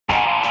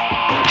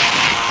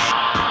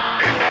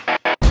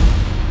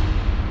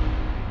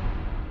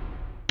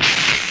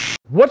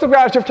What's up,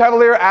 guys? Jeff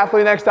Cavaliere,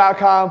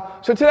 AthleanX.com.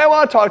 So today I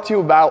want to talk to you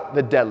about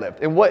the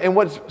deadlift. And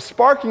what's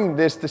sparking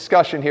this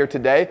discussion here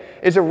today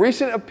is a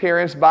recent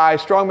appearance by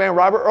strongman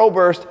Robert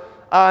Oberst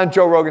on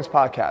Joe Rogan's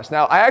podcast.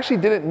 Now, I actually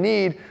didn't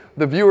need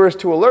the viewers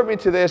to alert me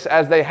to this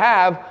as they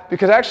have,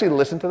 because I actually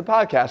listen to the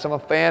podcast. I'm a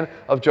fan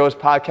of Joe's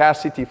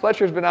podcast. CT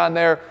Fletcher's been on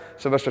there.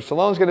 Sylvester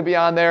Stallone's going to be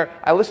on there.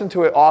 I listen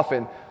to it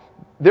often.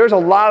 There's a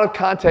lot of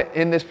content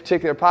in this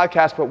particular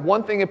podcast, but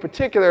one thing in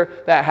particular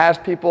that has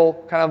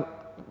people kind of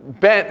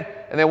bent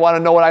and they want to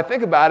know what I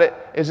think about it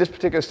is this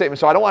particular statement.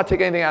 So I don't want to take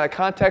anything out of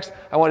context.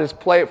 I want to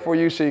just play it for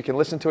you so you can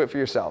listen to it for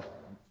yourself.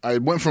 I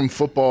went from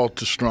football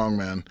to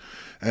strongman,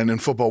 and in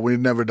football we'd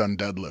never done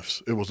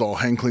deadlifts. It was all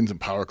hang cleans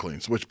and power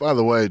cleans, which, by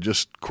the way,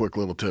 just quick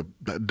little tip,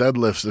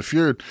 deadlifts, if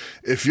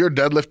you're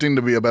deadlifting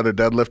to be a better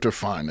deadlifter,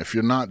 fine. If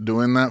you're not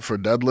doing that for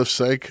deadlift's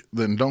sake,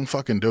 then don't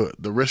fucking do it.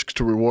 The risk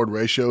to reward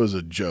ratio is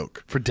a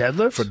joke. For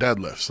deadlifts? For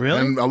deadlifts.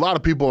 Really? And a lot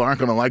of people aren't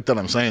going to like that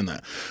I'm saying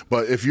that.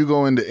 But if you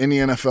go into any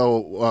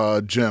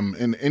NFL gym,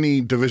 in any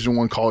Division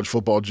I college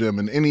football gym,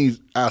 in any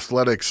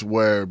athletics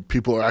where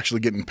people are actually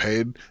getting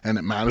paid and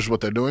it matters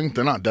what they're doing,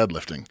 they're not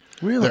deadlifting.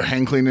 Really? They're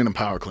hang cleaning and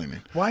power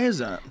cleaning. Why is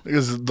that?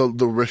 Because the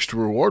risk to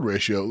reward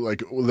ratio,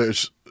 like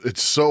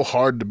it's so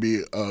hard to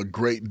be a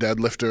great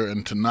deadlifter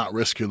and to not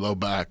risk your low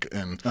back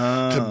and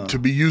to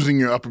be using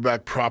your upper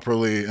back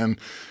properly, and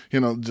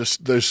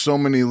just there's so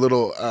many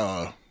little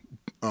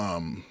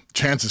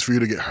chances for you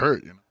to get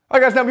hurt. All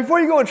right, guys, now before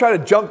you go and try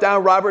to jump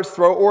down Robert's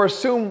throat or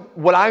assume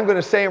what I'm going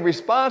to say in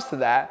response to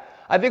that,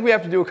 I think we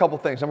have to do a couple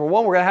things. Number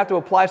one, we're going to have to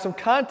apply some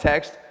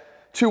context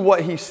to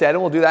what he said,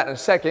 and we'll do that in a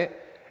second.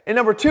 And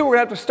number two, we're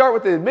going to have to start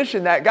with the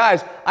admission that,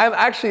 guys, I'm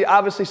actually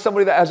obviously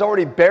somebody that has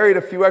already buried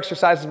a few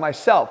exercises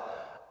myself.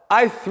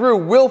 I threw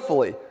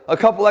willfully a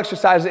couple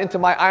exercises into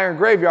my iron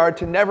graveyard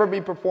to never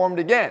be performed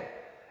again.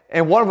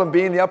 And one of them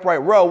being the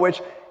upright row,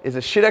 which is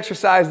a shit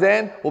exercise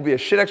then, will be a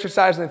shit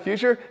exercise in the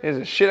future, and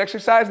is a shit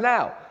exercise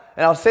now.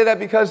 And I'll say that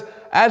because,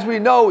 as we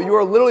know, you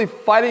are literally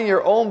fighting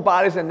your own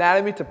body's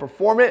anatomy to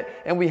perform it,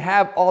 and we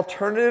have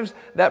alternatives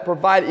that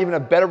provide even a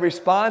better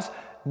response,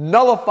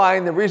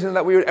 nullifying the reason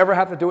that we would ever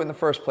have to do it in the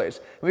first place.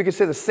 And we can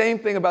say the same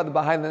thing about the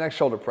behind the neck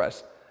shoulder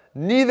press.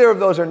 Neither of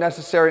those are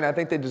necessary, and I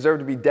think they deserve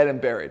to be dead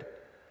and buried.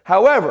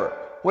 However,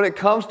 when it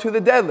comes to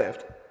the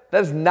deadlift,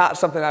 that is not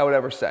something I would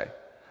ever say.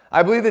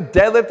 I believe the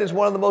deadlift is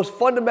one of the most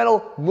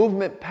fundamental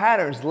movement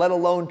patterns, let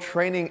alone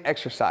training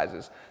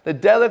exercises. The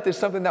deadlift is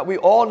something that we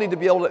all need to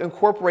be able to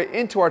incorporate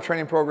into our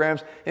training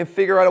programs and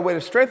figure out a way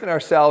to strengthen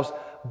ourselves,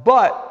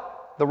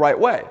 but the right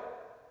way.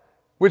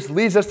 Which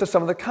leads us to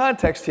some of the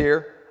context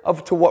here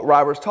to what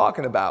Robert's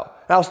talking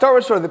about. Now, I'll start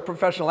with sort of the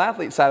professional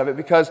athlete side of it,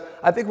 because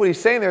I think what he's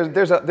saying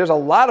there's a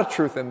lot of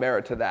truth and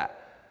merit to that.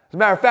 As a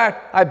matter of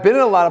fact, I've been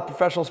in a lot of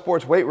professional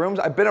sports weight rooms.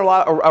 I've been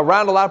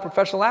around a lot of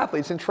professional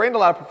athletes and trained a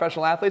lot of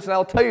professional athletes, and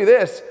I'll tell you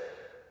this,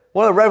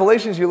 one of the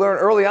revelations you learn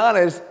early on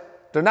is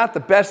they're not the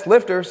best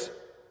lifters.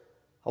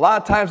 A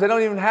lot of times they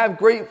don't even have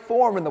great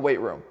form in the weight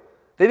room.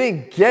 They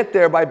didn't get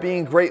there by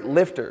being great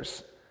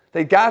lifters.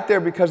 They got there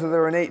because of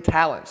their innate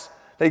talents.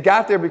 They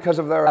got there because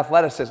of their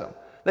athleticism.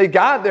 They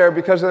got there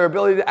because of their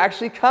ability to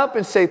actually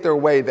compensate their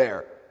way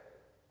there.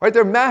 Right?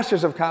 They're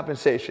masters of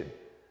compensation.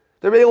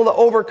 They're able to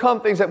overcome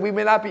things that we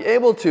may not be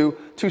able to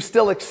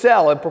still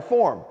excel and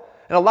perform.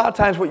 And a lot of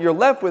times what you're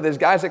left with is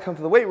guys that come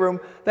to the weight room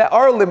that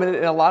are limited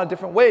in a lot of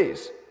different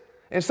ways.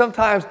 And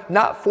sometimes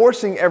not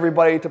forcing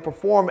everybody to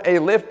perform a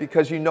lift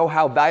because you know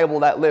how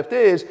valuable that lift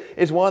is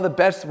one of the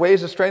best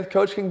ways a strength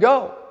coach can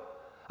go.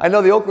 I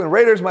know the Oakland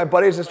Raiders, my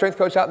buddy is a strength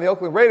coach out in the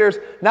Oakland Raiders,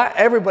 not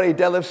everybody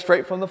deadlifts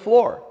straight from the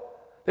floor.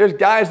 There's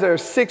guys that are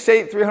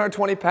 6'8",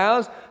 320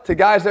 pounds to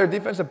guys that are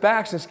defensive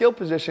backs and skill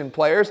position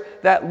players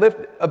that lift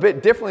a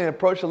bit differently and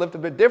approach the lift a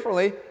bit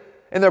differently,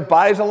 and their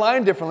bodies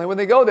align differently when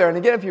they go there. And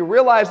again, if you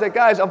realize that,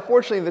 guys,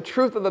 unfortunately, the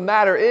truth of the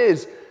matter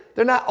is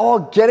they're not all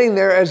getting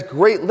there as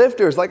great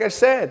lifters. Like I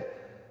said,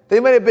 they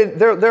might have been,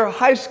 their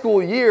high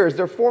school years,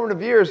 their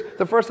formative years,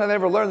 the first time they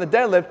ever learned the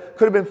deadlift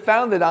could have been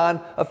founded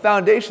on a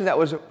foundation that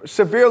was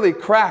severely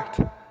cracked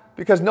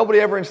because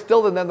nobody ever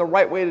instilled in them the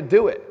right way to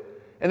do it.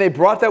 And they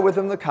brought that with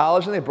them to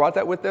college, and they brought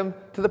that with them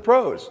to the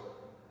pros.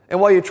 And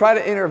while you try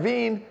to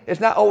intervene, it's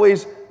not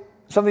always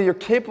something you're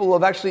capable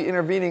of actually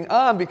intervening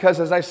on, because,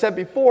 as I said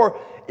before,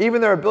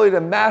 even their ability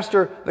to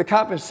master the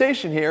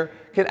compensation here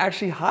can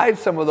actually hide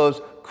some of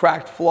those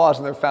cracked flaws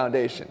in their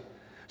foundation.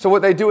 So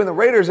what they do in the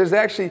Raiders is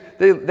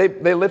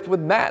they lift with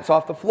mats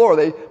off the floor.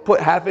 They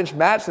put half-inch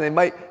mats, and they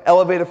might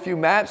elevate a few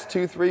mats,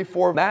 2, 3,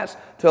 4 mats,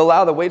 to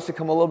allow the weights to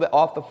come a little bit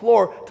off the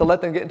floor to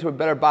let them get into a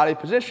better body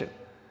position.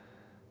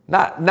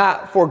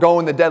 Not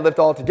foregoing the deadlift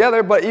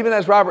altogether, but even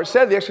as Robert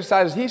said, the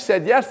exercises he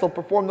said, yes, they'll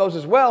perform those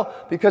as well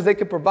because they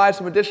could provide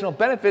some additional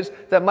benefits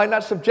that might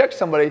not subject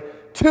somebody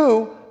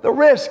to the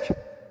risk.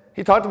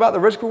 He talked about the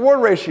risk-reward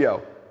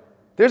ratio.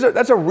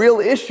 That's a real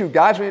issue,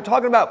 guys, when you're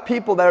talking about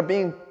people that are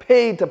being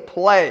paid to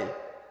play,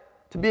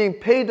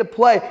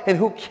 and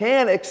who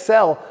can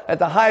excel at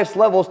the highest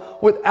levels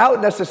without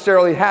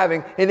necessarily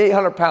having an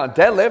 800-pound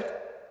deadlift.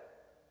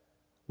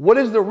 What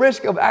is the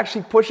risk of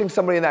actually pushing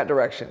somebody in that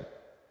direction?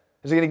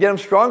 Is it going to get them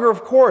stronger?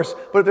 Of course.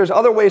 But if there's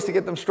other ways to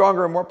get them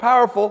stronger and more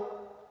powerful,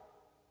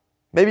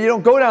 maybe you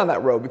don't go down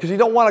that road because you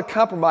don't want to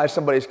compromise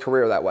somebody's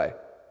career that way.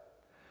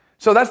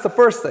 So that's the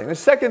first thing. The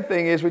second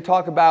thing is we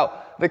talk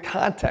about the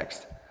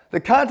context. The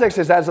context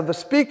is, as of the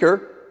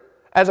speaker,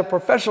 as a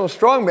professional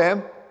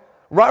strongman,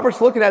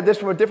 Robert's looking at this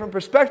from a different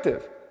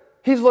perspective.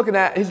 He's looking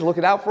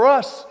out for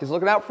us. He's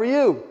looking out for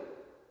you.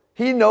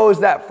 He knows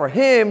that for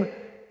him,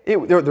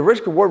 the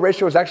risk-reward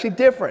ratio is actually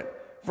different.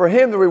 For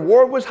him, the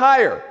reward was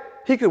higher.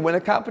 He could win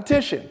a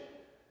competition.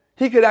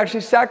 He could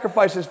actually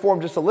sacrifice his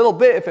form just a little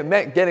bit if it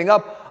meant getting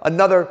up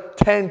another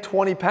 10,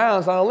 20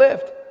 pounds on a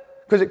lift,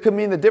 because it could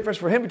mean the difference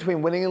for him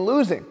between winning and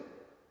losing.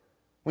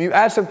 When you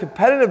add some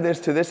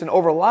competitiveness to this and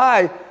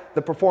overlie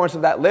the performance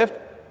of that lift,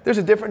 there's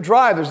a different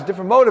drive, there's a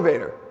different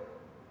motivator.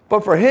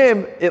 But for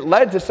him, it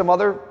led to some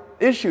other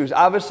issues.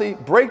 Obviously,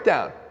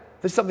 breakdown.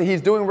 This is something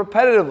he's doing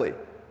repetitively,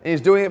 and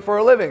he's doing it for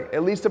a living.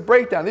 It leads to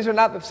breakdown. These are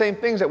not the same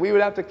things that we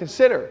would have to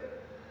consider.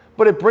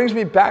 But it brings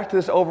me back to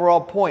this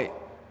overall point.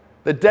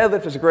 The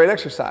deadlift is a great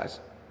exercise.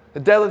 The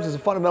deadlift is a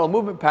fundamental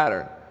movement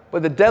pattern,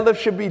 but the deadlift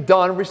should be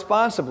done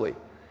responsibly.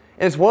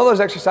 And it's one of those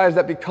exercises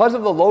that, because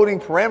of the loading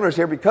parameters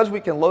here, because we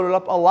can load it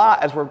up a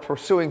lot as we're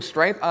pursuing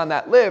strength on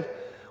that lift,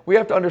 we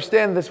have to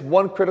understand this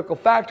one critical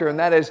factor, and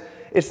that is,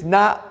 it's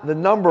not the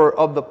number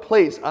of the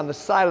plates on the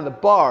side of the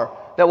bar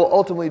that will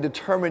ultimately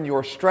determine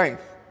your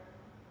strength.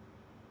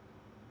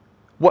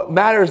 What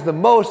matters the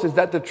most is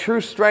that the true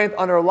strength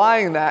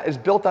underlying that is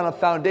built on a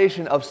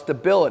foundation of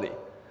stability.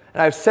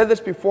 And I've said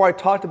this before, I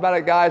talked about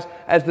it, guys,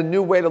 as the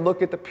new way to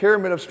look at the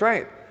pyramid of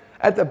strength.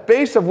 At the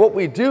base of what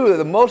we do,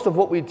 the most of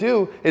what we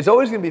do is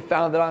always going to be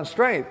founded on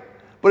strength.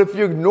 But if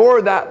you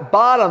ignore that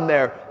bottom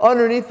there,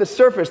 underneath the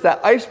surface,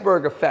 that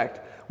iceberg effect,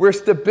 where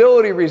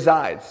stability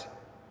resides,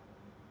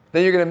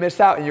 then you're going to miss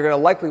out and you're going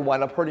to likely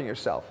wind up hurting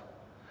yourself.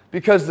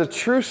 Because the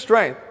true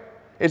strength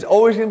is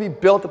always going to be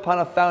built upon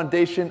a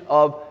foundation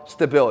of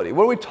stability.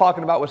 What are we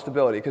talking about with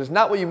stability? Because it's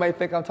not what you might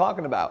think I'm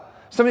talking about.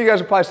 Some of you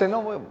guys are probably saying, no,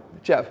 wait,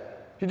 Jeff,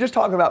 you're just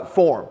talking about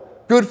form.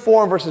 Good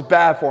form versus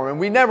bad form. And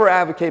we never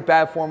advocate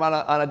bad form on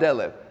a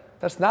deadlift.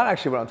 That's not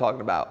actually what I'm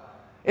talking about.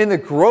 In the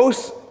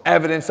gross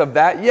evidence of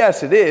that,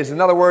 yes, it is. In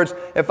other words,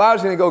 if I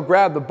was going to go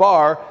grab the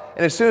bar,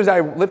 and as soon as I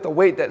lift a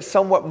weight that's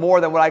somewhat more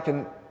than what I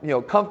can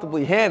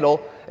comfortably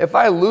handle, if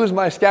I lose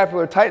my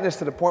scapular tightness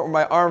to the point where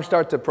my arms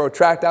start to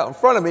protract out in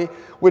front of me,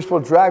 which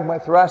will drag my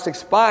thoracic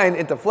spine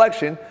into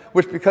flexion,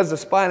 which, because the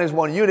spine is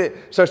one unit,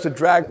 starts to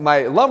drag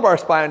my lumbar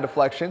spine into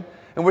flexion,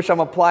 in which I'm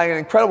applying an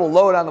incredible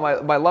load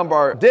onto my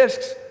lumbar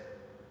discs,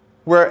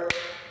 where,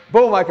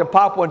 boom, I can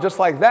pop one just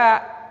like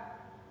that.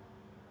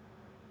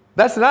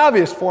 That's an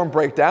obvious form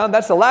breakdown.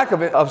 That's a lack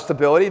of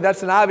stability.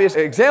 That's an obvious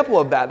example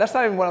of that. That's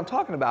not even what I'm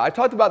talking about. I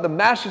talked about the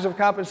masters of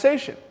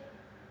compensation.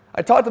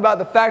 I talked about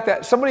the fact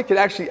that somebody could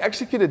actually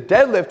execute a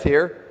deadlift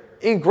here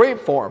in great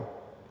form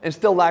and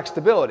still lack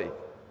stability.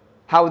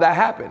 How would that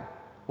happen?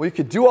 Well, you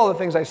could do all the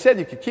things I said.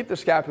 You could keep the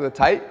scapula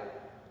tight.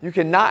 You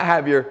can not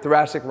have your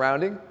thoracic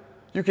rounding.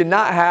 You can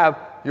not have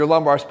your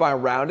lumbar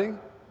spine rounding.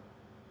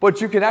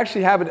 But you can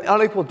actually have an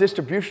unequal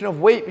distribution of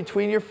weight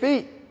between your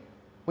feet.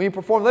 When you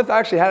perform lift, I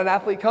actually had an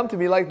athlete come to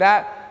me like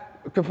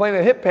that, complaining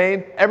of hip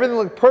pain. Everything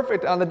looked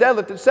perfect on the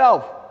deadlift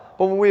itself.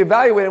 But when we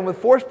evaluate him with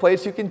force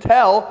plates, you can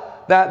tell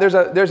that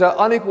there's an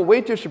unequal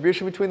weight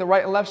distribution between the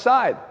right and left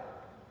side.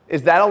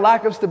 Is that a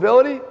lack of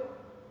stability?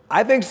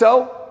 I think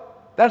so.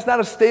 That's not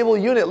a stable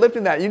unit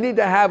lifting that. You need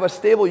to have a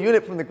stable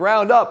unit from the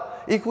ground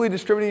up, equally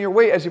distributing your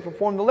weight as you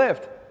perform the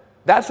lift.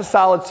 That's a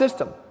solid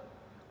system.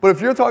 But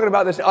if you're talking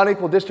about this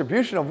unequal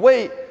distribution of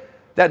weight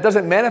that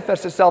doesn't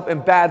manifest itself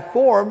in bad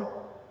form,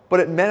 but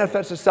it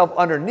manifests itself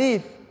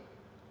underneath,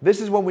 this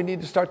is when we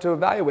need to start to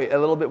evaluate at a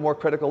little bit more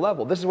critical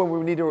level. This is when we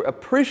need to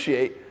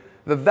appreciate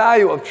the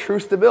value of true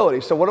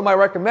stability. So what am I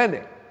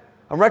recommending?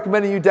 I'm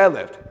recommending you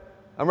deadlift.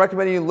 I'm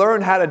recommending you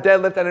learn how to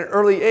deadlift at an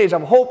early age.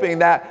 I'm hoping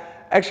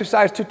that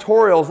exercise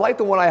tutorials like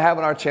the one I have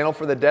on our channel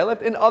for the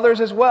deadlift, and others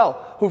as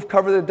well who've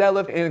covered the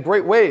deadlift in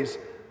great ways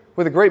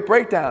with a great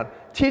breakdown,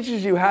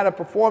 teaches you how to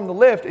perform the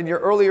lift in your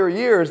earlier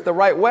years the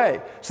right way,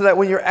 so that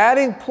when you're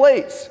adding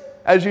plates,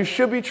 as you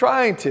should be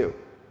trying to,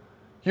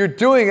 you're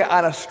doing it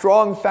on a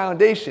strong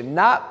foundation,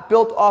 not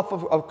built off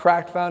of a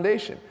cracked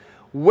foundation.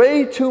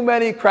 Way too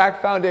many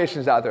cracked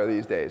foundations out there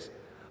these days.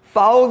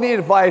 Follow the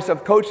advice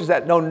of coaches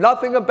that know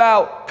nothing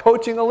about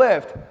coaching a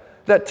lift,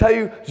 that tell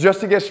you just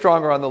to get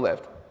stronger on the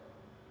lift.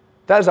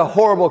 That is a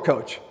horrible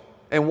coach,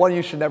 and one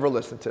you should never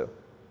listen to.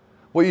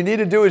 What you need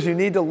to do is you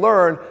need to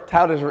learn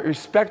how to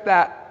respect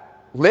that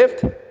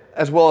lift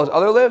as well as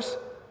other lifts,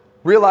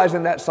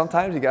 realizing that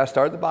sometimes you got to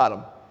start at the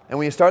bottom. And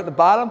when you start at the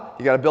bottom,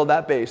 you got to build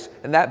that base.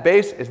 And that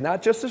base is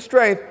not just the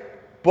strength,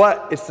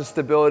 but it's the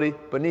stability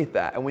beneath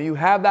that. And when you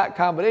have that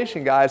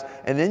combination, guys,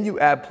 and then you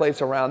add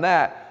plates around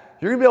that,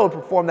 you're going to be able to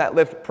perform that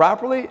lift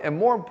properly, and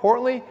more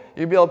importantly,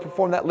 you're going to be able to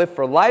perform that lift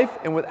for life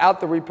and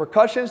without the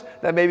repercussions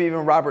that maybe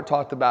even Robert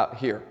talked about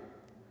here.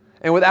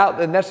 And without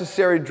the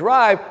necessary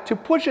drive to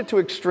push it to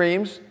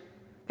extremes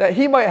that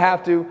he might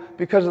have to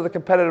because of the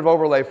competitive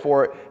overlay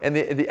for it and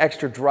the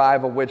extra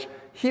drive of which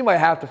he might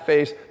have to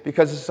face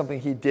because this is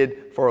something he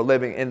did for a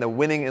living, and the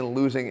winning and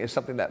losing is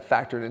something that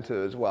factored into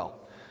it as well.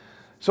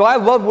 So I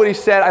loved what he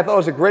said. I thought it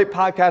was a great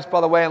podcast, by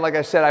the way, and like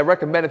I said, I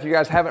recommend if you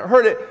guys haven't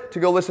heard it to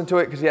go listen to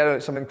it because he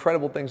had some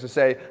incredible things to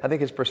say. I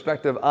think his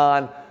perspective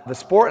on the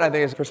sport, and I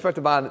think his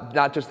perspective on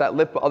not just that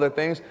lift but other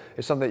things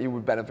is something that you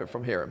would benefit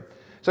from hearing.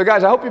 So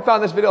guys, I hope you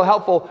found this video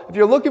helpful. If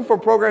you're looking for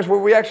programs where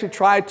we actually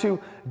try to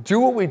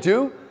do what we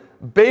do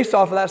based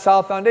off of that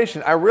solid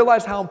foundation, I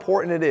realize how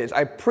important it is.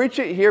 I preach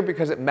it here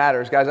because it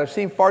matters, guys. I've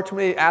seen far too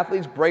many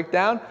athletes break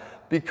down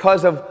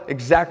because of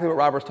exactly what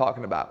Robert's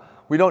talking about.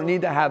 We don't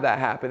need to have that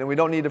happen, and we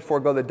don't need to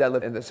forego the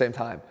deadlift at the same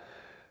time.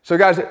 So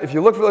guys, if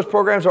you look for those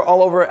programs, they're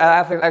all over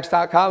at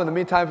athletex.com. In the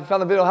meantime, if you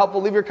found the video helpful,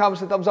 leave your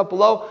comments and thumbs up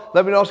below.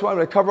 Let me know what you want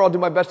me to cover. I'll do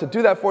my best to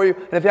do that for you.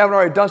 And if you haven't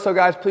already done so,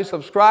 guys, please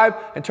subscribe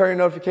and turn your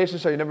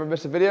notifications so you never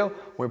miss a video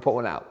when we put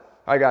one out.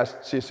 All right, guys,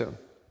 see you soon.